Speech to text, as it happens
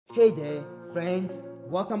Hey there friends,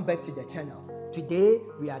 welcome back to the channel. Today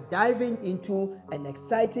we are diving into an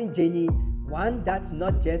exciting journey, one that's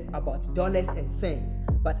not just about dollars and cents,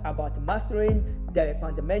 but about mastering the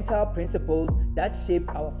fundamental principles that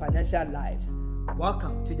shape our financial lives.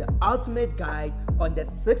 Welcome to the ultimate guide on the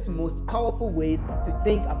 6 most powerful ways to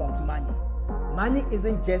think about money. Money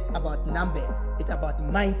isn't just about numbers, it's about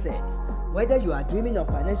mindsets. Whether you are dreaming of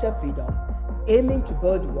financial freedom, aiming to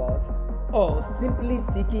build wealth, or simply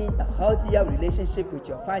seeking a healthier relationship with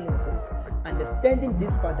your finances, understanding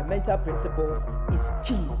these fundamental principles is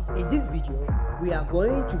key. In this video, we are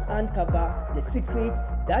going to uncover the secrets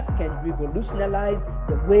that can revolutionize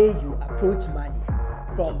the way you approach money.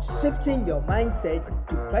 From shifting your mindset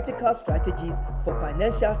to practical strategies for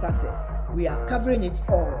financial success, we are covering it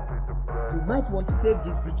all. You might want to save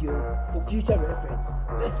this video for future reference.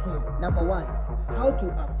 Let's go. Number 1. How to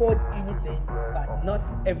afford anything but not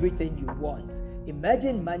everything you want.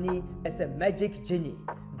 Imagine money as a magic genie,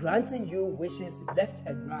 granting you wishes left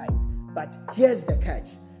and right. But here's the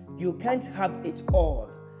catch. You can't have it all.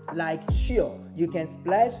 Like, sure, you can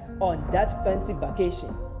splash on that fancy vacation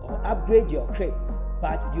or upgrade your crib,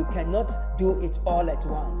 but you cannot do it all at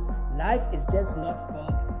once. Life is just not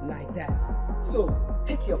built like that. So,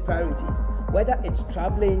 pick your priorities, whether it's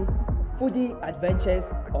traveling, foodie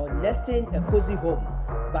adventures, or nesting a cozy home.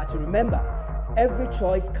 But remember, every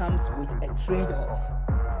choice comes with a trade-off.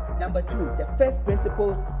 Number 2, the first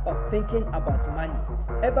principles of thinking about money.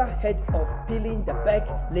 Ever heard of peeling the back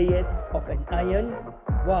layers of an onion?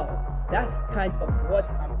 Wow, that's kind of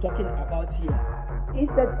what I'm talking about here.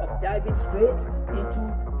 Instead of diving straight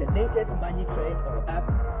into the latest money trend or app,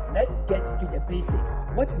 let's get to the basics.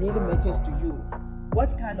 What really matters to you?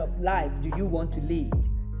 What kind of life do you want to lead?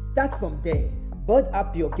 Start from there, build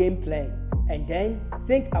up your game plan, and then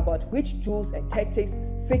think about which tools and tactics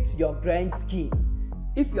fit your grand scheme.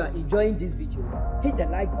 If you are enjoying this video, hit the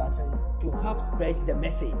like button to help spread the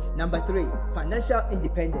message. Number 3, financial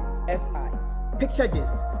independence, FI. Picture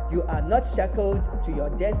this. You are not shackled to your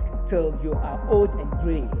desk till you are old and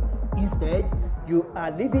grey. Instead, you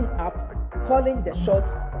are living up, calling the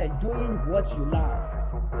shots, and doing what you love.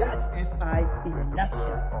 That's FI in a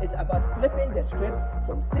nutshell. It's about flipping the script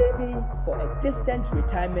from saving for a distant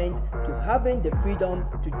retirement to having the freedom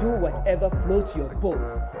to do whatever floats your boat.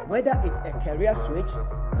 Whether it's a career switch,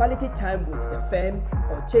 quality time with the fam,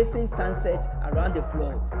 or chasing sunset around the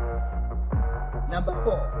globe. Number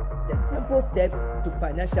 4, the simple steps to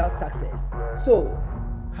financial success. So,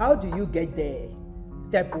 how do you get there?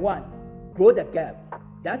 Step 1, grow the gap.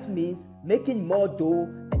 That means making more dough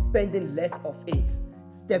and spending less of it.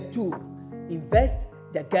 Step 2, invest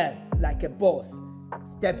the gap like a boss.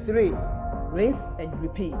 Step 3, rinse and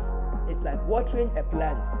repeat. It's like watering a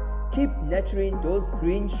plant. Keep nurturing those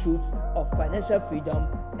green shoots of financial freedom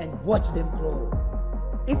and watch them grow.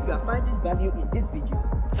 If you are finding value in this video,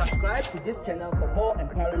 subscribe to this channel for more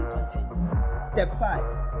empowering content. Step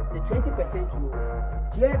 5, the 20%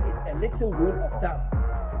 rule. Here is a little rule of thumb.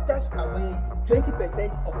 Stash away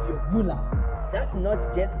 20% of your moolah. That's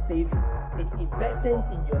not just saving, it's investing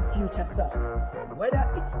in your future self. Whether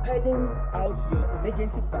it's padding out your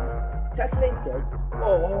emergency fund, tackling debt,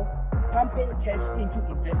 or pumping cash into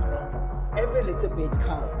investment, every little bit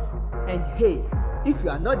counts. And hey, if you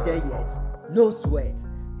are not there yet, no sweat.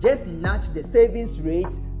 Just nudge the savings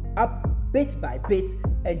rate up bit by bit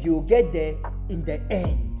and you'll get there in the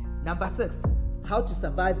end. Number 6, how to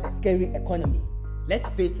survive a scary economy. Let's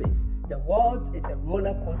face it, the world is a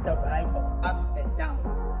roller coaster ride of ups and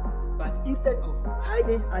downs. But instead of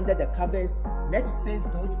hiding under the covers, let's face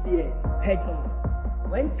those fears head on.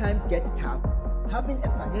 When times get tough, having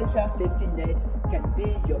a financial safety net can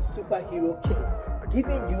be your superhero cape,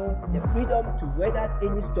 giving you the freedom to weather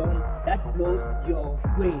any storm that blows your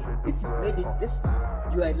way. If you made it this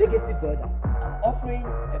far, you are a legacy builder. I'm offering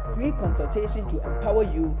a free consultation to empower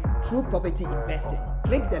you through property investing.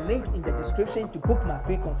 Click the link in the description to book my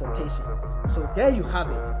free consultation. So there you have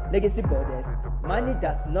it, legacy builders. Money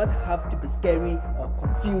does not have to be scary or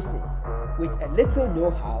confusing. With a little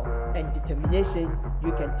know-how and determination,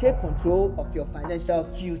 you can take control of your financial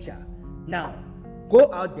future. Now,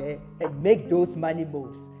 go out there and make those money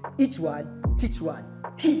moves. Each one, teach one.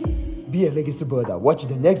 Peace. Be a legacy builder. Watch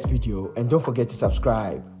the next video and don't forget to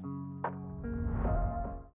subscribe.